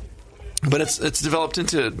 cool. But it's developed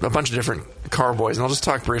into a bunch of different carboys, and I'll just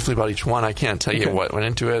talk briefly about each one. I can't tell you what went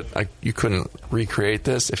into it. You couldn't recreate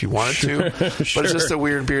this if you wanted to, but it's just a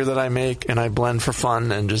weird beer that I make, and I blend for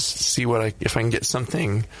fun and just see if I can get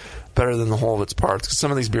something better than the whole of its parts. Because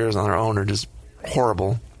some of these beers on their own are just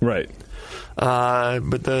horrible. Right.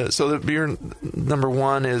 But the beer number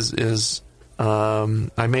one is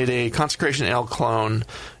I made a Consecration Ale clone,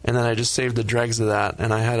 and then I just saved the dregs of that,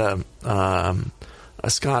 and I had a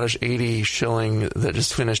Scottish 80 shilling that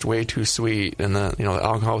just finished way too sweet, and the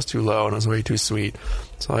alcohol was too low and it was way too sweet.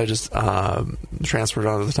 So I just transferred it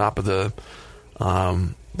onto the top of the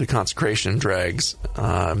Consecration dregs,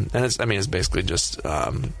 and it's basically just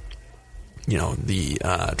the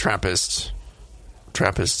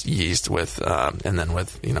Trappist yeast with and then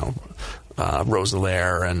with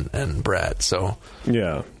Roselaire and Brett. So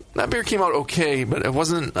yeah. That beer came out okay, but it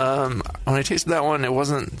wasn't. When I tasted that one, it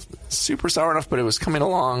wasn't super sour enough, but it was coming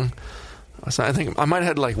along. So I think I might have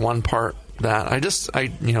had like one part that I just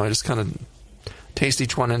kind of taste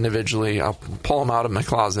each one individually. I'll pull them out of my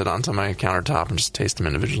closet onto my countertop and just taste them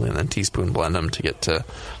individually, and then teaspoon blend them to get to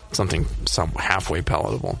something halfway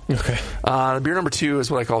palatable. Okay. Beer number 2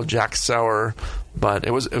 is what I call Jack Sour, but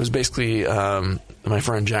it was basically my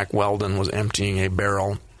friend Jack Weldon was emptying a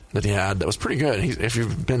barrel that he had that was pretty good. If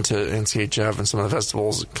you've been to NCHF and some of the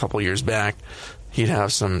festivals a couple years back, he'd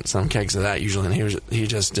have some kegs of that usually, and he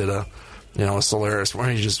just did a Solaris where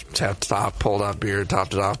he just topped it off, pulled off beer,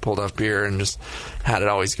 and just had it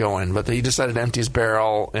always going. But he decided to empty his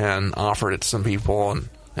barrel and offered it to some people, and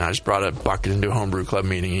I just brought a bucket into a homebrew club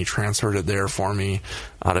meeting. He transferred it there for me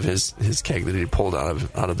out of his keg that he pulled out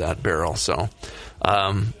of that barrel. So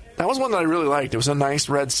that was one that I really liked. It was a nice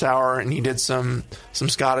red sour, and he did some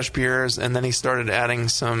Scottish beers, and then he started adding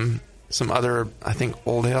some other, I think,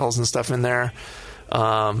 old ales and stuff in there.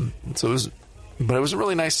 But it was a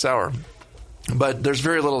really nice sour. But there's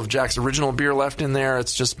very little of Jack's original beer left in there.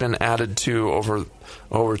 It's just been added to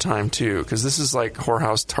over time too, because this is like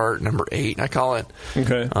Whorehouse Tart number 8, I call it.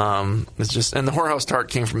 Okay. It's just, and the Whorehouse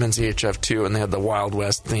Tart came from NCHF too, and they had the Wild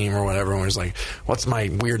West theme or whatever. And it was like, what's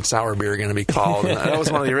my weird sour beer going to be called? And that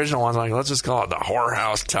was one of the original ones. I'm like, let's just call it the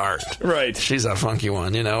Whorehouse Tart. Right. She's a funky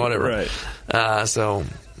one, whatever. Right. So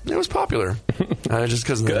it was popular, just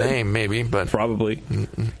because of the name, maybe. But probably,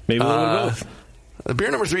 maybe a little of both. The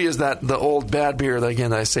beer number 3 is the old bad beer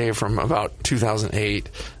that I saved from about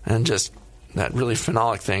 2008, and just that really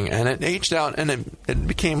phenolic thing. And it aged out, and it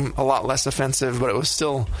became a lot less offensive, but it was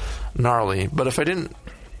still gnarly. But if I didn't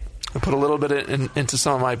put a little bit into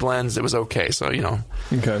some of my blends, it was okay. So,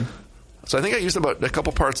 Okay. So I think I used about a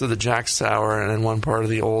couple parts of the Jack Sour and then one part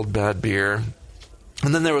of the old bad beer.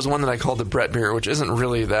 And then there was one that I called the Brett beer, which isn't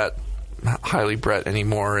really that highly Brett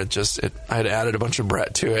anymore. I had added a bunch of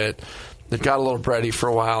Brett to it. It got a little bready for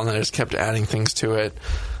a while, and then I just kept adding things to it.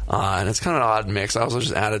 And it's kind of an odd mix. I also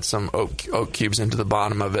just added some oak cubes into the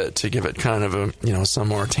bottom of it to give it kind of some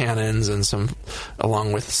more tannins and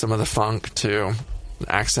along with some of the funk to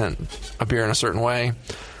accent a beer in a certain way.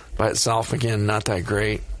 By itself, again, not that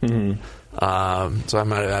great. Mm-hmm. So I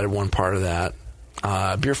might have added one part of that.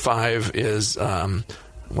 Beer 5 is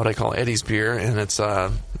what I call Eddie's beer, and it's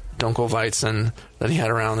Dunkelweizen that he had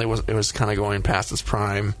around. It was kind of going past its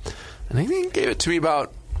prime. And I think he gave it to me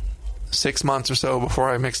about 6 months or so before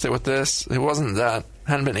I mixed it with this. It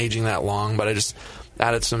hadn't been aging that long, but I just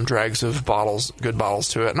added some dregs of good bottles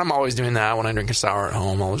to it. And I'm always doing that when I drink a sour at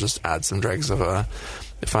home. I'll just add some dregs of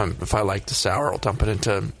if I like the sour, I'll dump it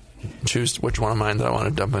into, choose which one of mine that I want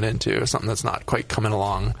to dump it into. Something that's not quite coming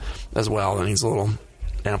along as well, that needs a little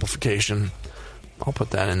amplification. I'll put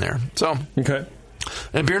that in there. So, okay.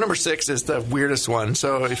 And beer number 6 is the weirdest one.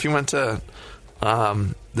 So if you went to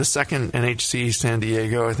the second NHC San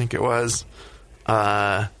Diego, I think it was.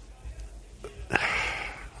 The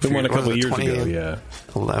one a couple of years ago, yeah.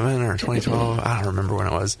 2011 or 2012. I don't remember when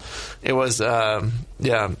it was. It was,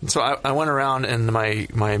 yeah. So I went around in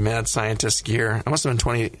my mad scientist gear. I must have been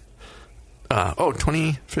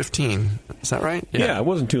 2015. Is that right? Yeah, it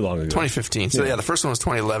wasn't too long ago. 2015. So yeah, the first one was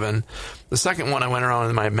 2011. The second one, I went around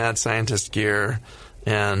in my mad scientist gear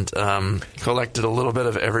and collected a little bit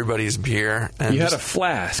of everybody's beer. And you had a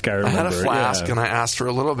flask, I remember. I had a flask, and I asked for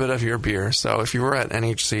a little bit of your beer. So if you were at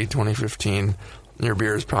NHC 2015, your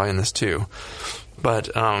beer is probably in this too. But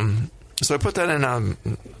so I put that in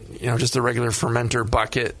just a regular fermenter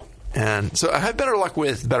bucket. And so I had better luck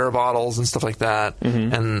with better bottles and stuff like that.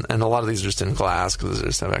 Mm-hmm. And a lot of these are just in glass because they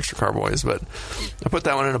just have extra carboys. But I put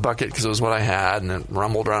that one in a bucket because it was what I had, and it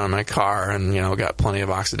rumbled around in my car and, got plenty of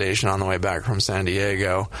oxidation on the way back from San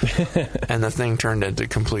Diego. And the thing turned into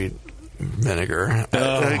complete vinegar.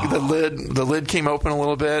 The lid came open a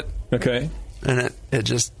little bit. Okay. And it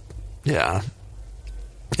just, yeah.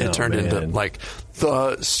 It turned into like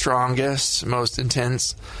the strongest, most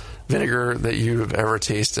intense vinegar that you've ever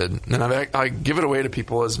tasted. And I give it away to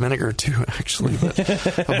people as vinegar too, actually. But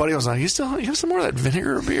a buddy was like, you have some more of that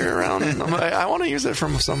vinegar beer around? And I'm like, I want to use it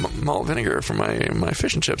from some malt vinegar for my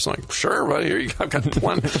fish and chips. I'm like, sure, buddy, here you go. I've got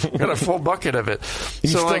a full bucket of it. You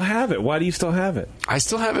still have it. Why do you still have it? I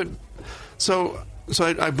still have it. So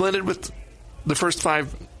I blended with the first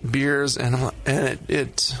 5 beers, and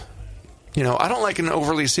it I don't like an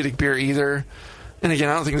overly acidic beer either. And again,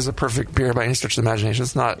 I don't think this is a perfect beer by any stretch of the imagination.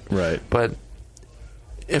 It's not. Right. But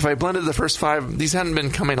if I blended the first 5, these hadn't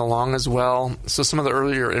been coming along as well. So some of the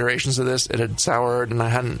earlier iterations of this, it had soured, and I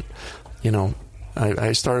hadn't,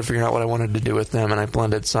 I started figuring out what I wanted to do with them, and I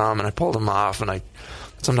blended some, and I pulled them off, and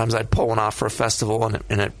sometimes I'd pull one off for a festival,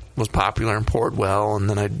 and it was popular and poured well, and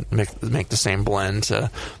then I'd make the same blend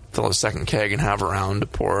to fill a second keg and have around to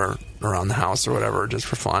pour around the house or whatever, just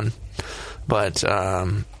for fun. But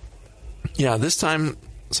Yeah, this time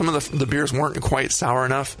some of the beers weren't quite sour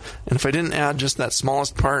enough, and if I didn't add just that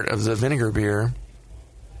smallest part of the vinegar beer,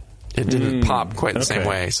 it didn't pop quite the same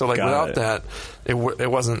way. So without that, it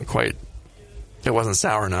wasn't quite. It wasn't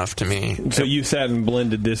sour enough to me. So you sat and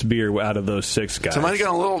blended this beer out of those 6 guys. So I might have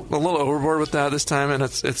gone a little overboard with that this time, and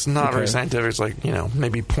it's not very scientific. It's like,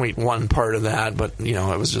 maybe 0.1 part of that, but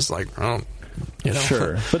it was just like,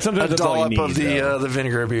 sure. But sometimes a that's all you dollop need, of the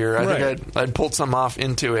vinegar beer. I think I'd pulled some off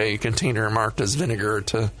into a container marked as vinegar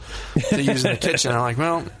to use in the kitchen. I'm like,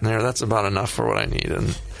 well, that's about enough for what I need,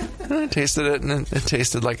 and I tasted it, and it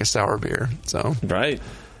tasted like a sour beer. So right.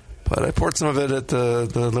 But I poured some of it at the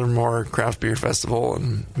Livermore Craft Beer Festival,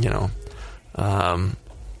 and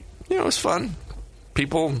it was fun.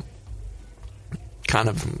 People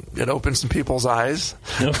it opened some people's eyes.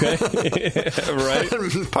 Okay, right.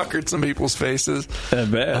 Puckered some people's faces. I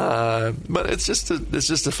bet. But it's just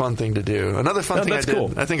a fun thing to do. Another fun thing I did.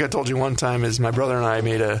 Cool. I think I told you one time is my brother and I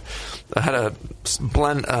had a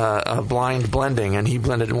blind blending, and he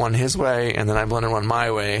blended one his way, and then I blended one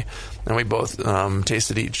my way, and we both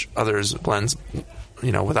tasted each other's blends,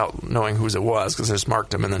 without knowing whose it was, because I just marked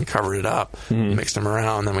them and then covered it up, mixed them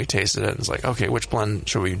around, then we tasted it, and it's like, okay, which blend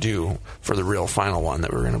should we do for the real final one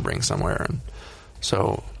that we're going to bring somewhere? And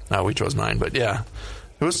so we chose mine. But yeah,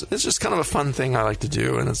 it's just kind of a fun thing I like to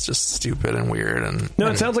do, and it's just stupid and weird.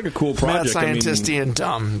 It sounds like a cool project. Mad scientisty and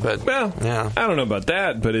dumb, but yeah, I don't know about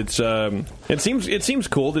that, but it's it seems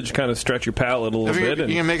cool to just kind of stretch your palate a little bit.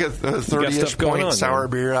 You can make a 30-ish point sour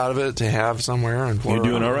beer out of it to have somewhere, and you're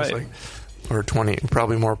doing all right. Or 20,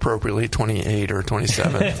 probably more appropriately, 28 or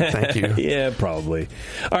 27. Thank you. Yeah, probably.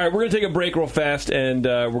 All right, we're going to take a break real fast, and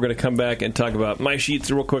we're going to come back and talk about my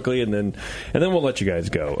sheets real quickly, and then we'll let you guys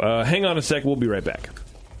go. Hang on a sec. We'll be right back.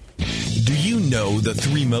 Do you know the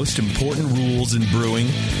 3 most important rules in brewing?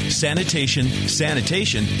 Sanitation,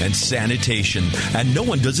 sanitation, and sanitation. And no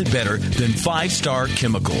one does it better than 5-Star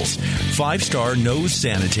Chemicals. 5-Star knows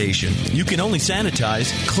sanitation. You can only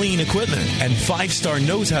sanitize clean equipment. And 5-Star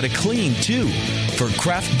knows how to clean, too. For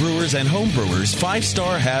craft brewers and home brewers,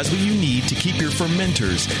 5-Star has what you need to keep your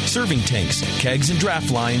fermenters, serving tanks, kegs, and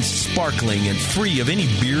draft lines sparkling and free of any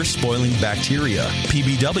beer-spoiling bacteria.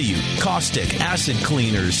 PBW, caustic, acid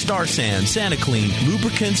cleaners, Star San, SaniClean,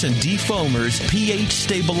 lubricants and defoamers, pH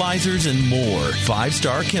stabilizers, and more.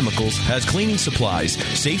 5-Star Chemicals has cleaning supplies,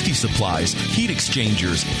 safety supplies, heat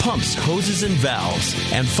exchangers, pumps, hoses, and valves.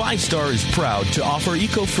 And 5-Star is proud to offer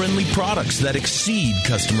eco-friendly products that exceed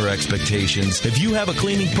customer expectations. If you have a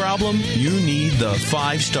cleaning problem, you need the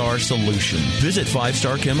 5-Star solution. Visit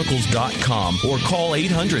 5starchemicals.com or call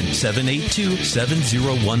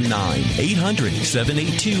 800-782-7019.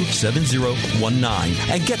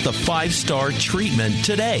 800-782-7019 and get the 5-Star treatment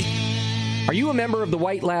today. Are you a member of the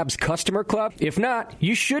White Labs Customer Club? If not,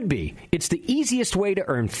 you should be. It's the easiest way to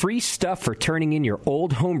earn free stuff for turning in your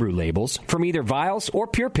old homebrew labels from either Vials or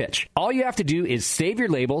Pure Pitch. All you have to do is save your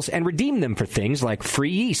labels and redeem them for things like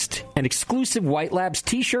free yeast, an exclusive White Labs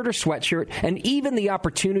t-shirt or sweatshirt, and even the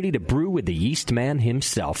opportunity to brew with the yeast man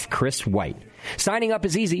himself, Chris White. Signing up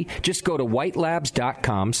is easy. Just go to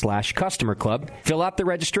whitelabs.com/customer club, fill out the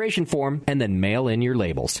registration form, and then mail in your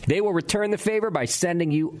labels. They will return the favor by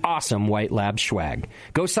sending you awesome White Labs swag.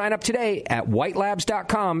 Go sign up today at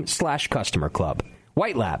whitelabs.com/customer club.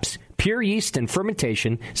 White Labs, pure yeast and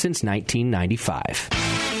fermentation since 1995.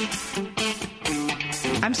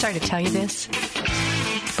 I'm sorry to tell you this,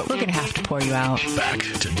 but we're going to have to pour you out. Back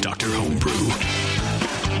to Dr. Homebrew.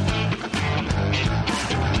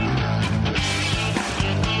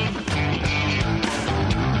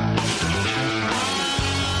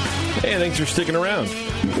 Hey, thanks for sticking around.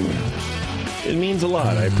 It means a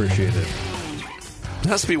lot. I appreciate it. It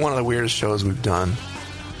has to be one of the weirdest shows we've done.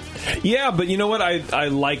 Yeah, but you know what? I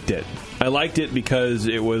liked it. I liked it because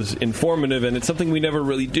it was informative, and it's something we never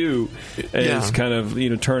really do. Is kind of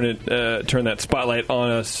turn that spotlight on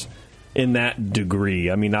us in that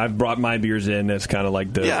degree. I mean, I've brought my beers in as kind of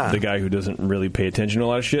like the guy who doesn't really pay attention to a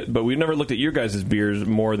lot of shit, but we've never looked at your guys' beers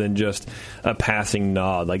more than just a passing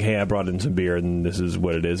nod, like, hey, I brought in some beer, and this is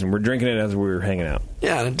what it is, and we're drinking it as we were hanging out.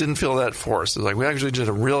 Yeah, and it didn't feel that forced. It was like, we actually did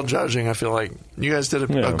a real judging. I feel like you guys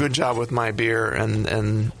did a good job with my beer,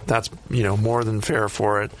 and that's, more than fair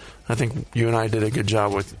for it. I think you and I did a good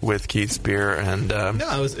job with Keith's beer, and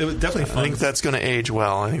it was definitely fun. I think that's going to age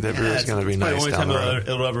well. I think that beer is going to be nice. The only time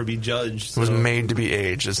it'll ever be judged. So. It was made to be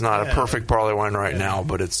aged. It's not a perfect barley wine now,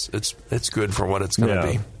 but it's good for what it's going to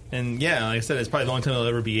be. yeah, like I said, it's probably the only time it'll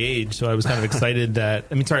ever be aged. So I was kind of excited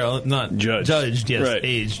that not judged, yes, right.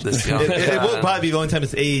 Aged. It will probably be the only time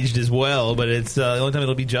it's aged as well, but it's the only time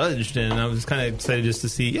it'll be judged. And I was kind of excited just to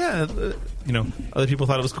see, other people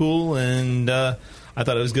thought it was cool, and I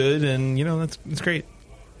thought it was good, and it's great.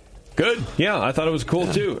 Good. Yeah, I thought it was cool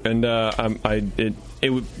too, and it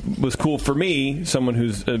was cool for me, someone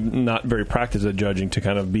who's not very practiced at judging, to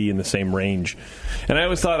kind of be in the same range. And I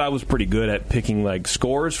always thought I was pretty good at picking like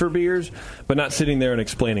scores for beers, but not sitting there and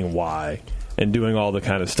explaining why and doing all the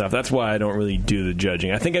kind of stuff. That's why I don't really do the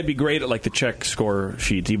judging. I think I'd be great at like the check score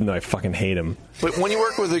sheets, even though I fucking hate them. But when you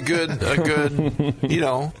work with a good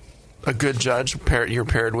judge, you're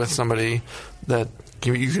paired with somebody that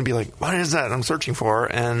you can be like, what is that I'm searching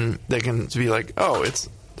for? And they can be like,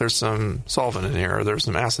 there's some solvent in here, or there's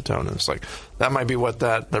some acetone. And it's like, that might be what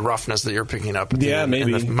the roughness that you're picking up. Maybe. And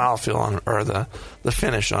the mouthfeel or the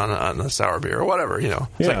finish on the sour beer or whatever,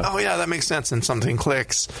 It's like, that makes sense. And something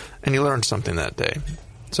clicks and you learned something that day.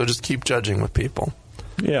 So just keep judging with people.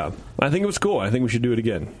 Yeah. I think it was cool. I think we should do it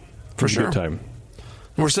again. For sure. Good time.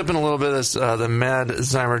 We're sipping a little bit of this, the Mad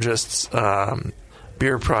Zymergist's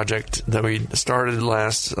beer project that we started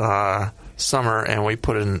last summer, and we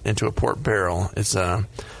put it into a port barrel. It's an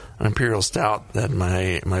imperial stout that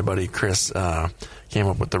my buddy Chris came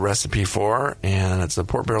up with the recipe for, and it's a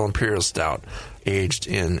port barrel imperial stout aged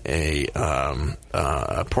in a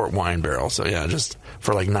port wine barrel. So yeah, just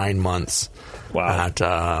for like 9 months. Wow. At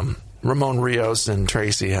Ramon Rios and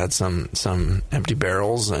Tracy had some empty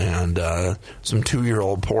barrels and some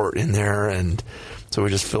 2-year-old port in there, and so we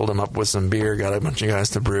just filled them up with some beer, got a bunch of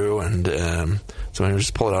guys to brew, and so we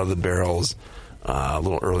just pulled it out of the barrels a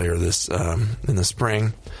little earlier in the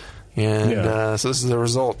spring. And so this is the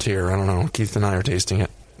result here. I don't know. Keith and I are tasting it.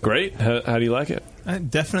 Great. How do you like it?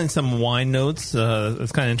 Definitely some wine notes.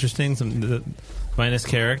 It's kind of interesting. The vinous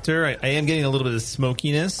character. I am getting a little bit of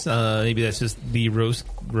smokiness. Maybe that's just the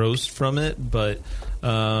roast from it, but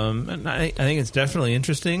and I think it's definitely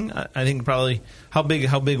interesting. I think probably how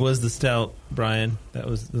big was the stout, Brian, that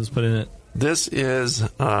was put in it? This is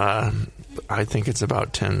I think it's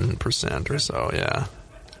about 10% or so. Yeah,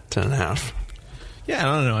 10.5. Yeah,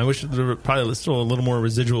 I don't know. I wish there were probably still a little more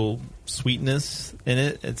residual sweetness in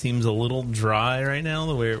it. It seems a little dry right now,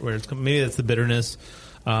 the way where it's maybe that's the bitterness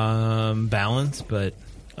balance, but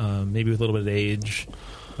maybe with a little bit of age.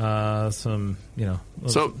 So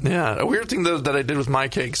yeah, a weird thing that I did with my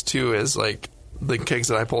cakes too is like the cakes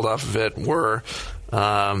that I pulled off of it were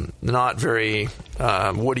not very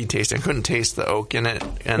woody tasting. I couldn't taste the oak in it,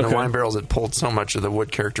 and the wine barrels had pulled so much of the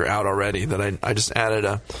wood character out already that I just added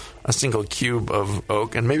a single cube of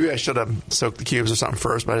oak, and maybe I should have soaked the cubes or something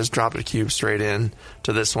first, but I just dropped a cube straight in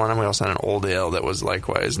to this one. And we also had an old ale that was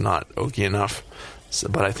likewise not oaky enough,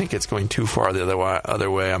 but I think it's going too far the other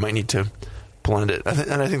way. I might need to blend it,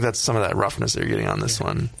 and I think that's some of that roughness that you're getting on this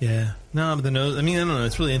one. Yeah, no, but the nose. I mean, I don't know.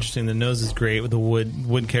 It's really interesting. The nose is great with the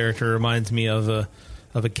wood character. Reminds me of a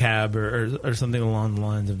cab or something along the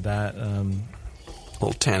lines of that. A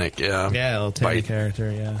little tannic, yeah. Yeah, a little tannic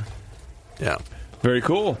character, yeah. Yeah. Very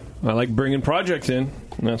cool. I like bringing projects in,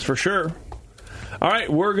 that's for sure. All right,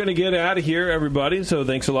 we're going to get out of here, everybody. So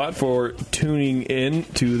thanks a lot for tuning in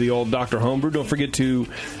to the old Dr. Homebrew. Don't forget to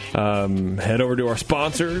head over to our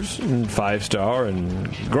sponsors, and 5 Star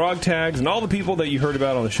and Grog Tags, and all the people that you heard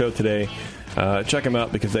about on the show today. Check them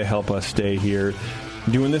out because they help us stay here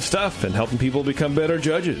doing this stuff and helping people become better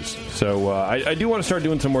judges. So I do want to start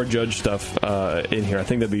doing some more judge stuff in here. I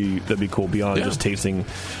think that'd be cool beyond just tasting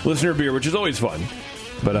listener beer, which is always fun.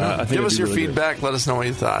 But I think give us your really feedback. Good. Let us know what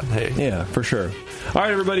you thought. Hey, yeah, for sure. All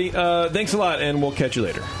right, everybody. Thanks a lot, and we'll catch you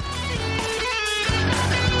later.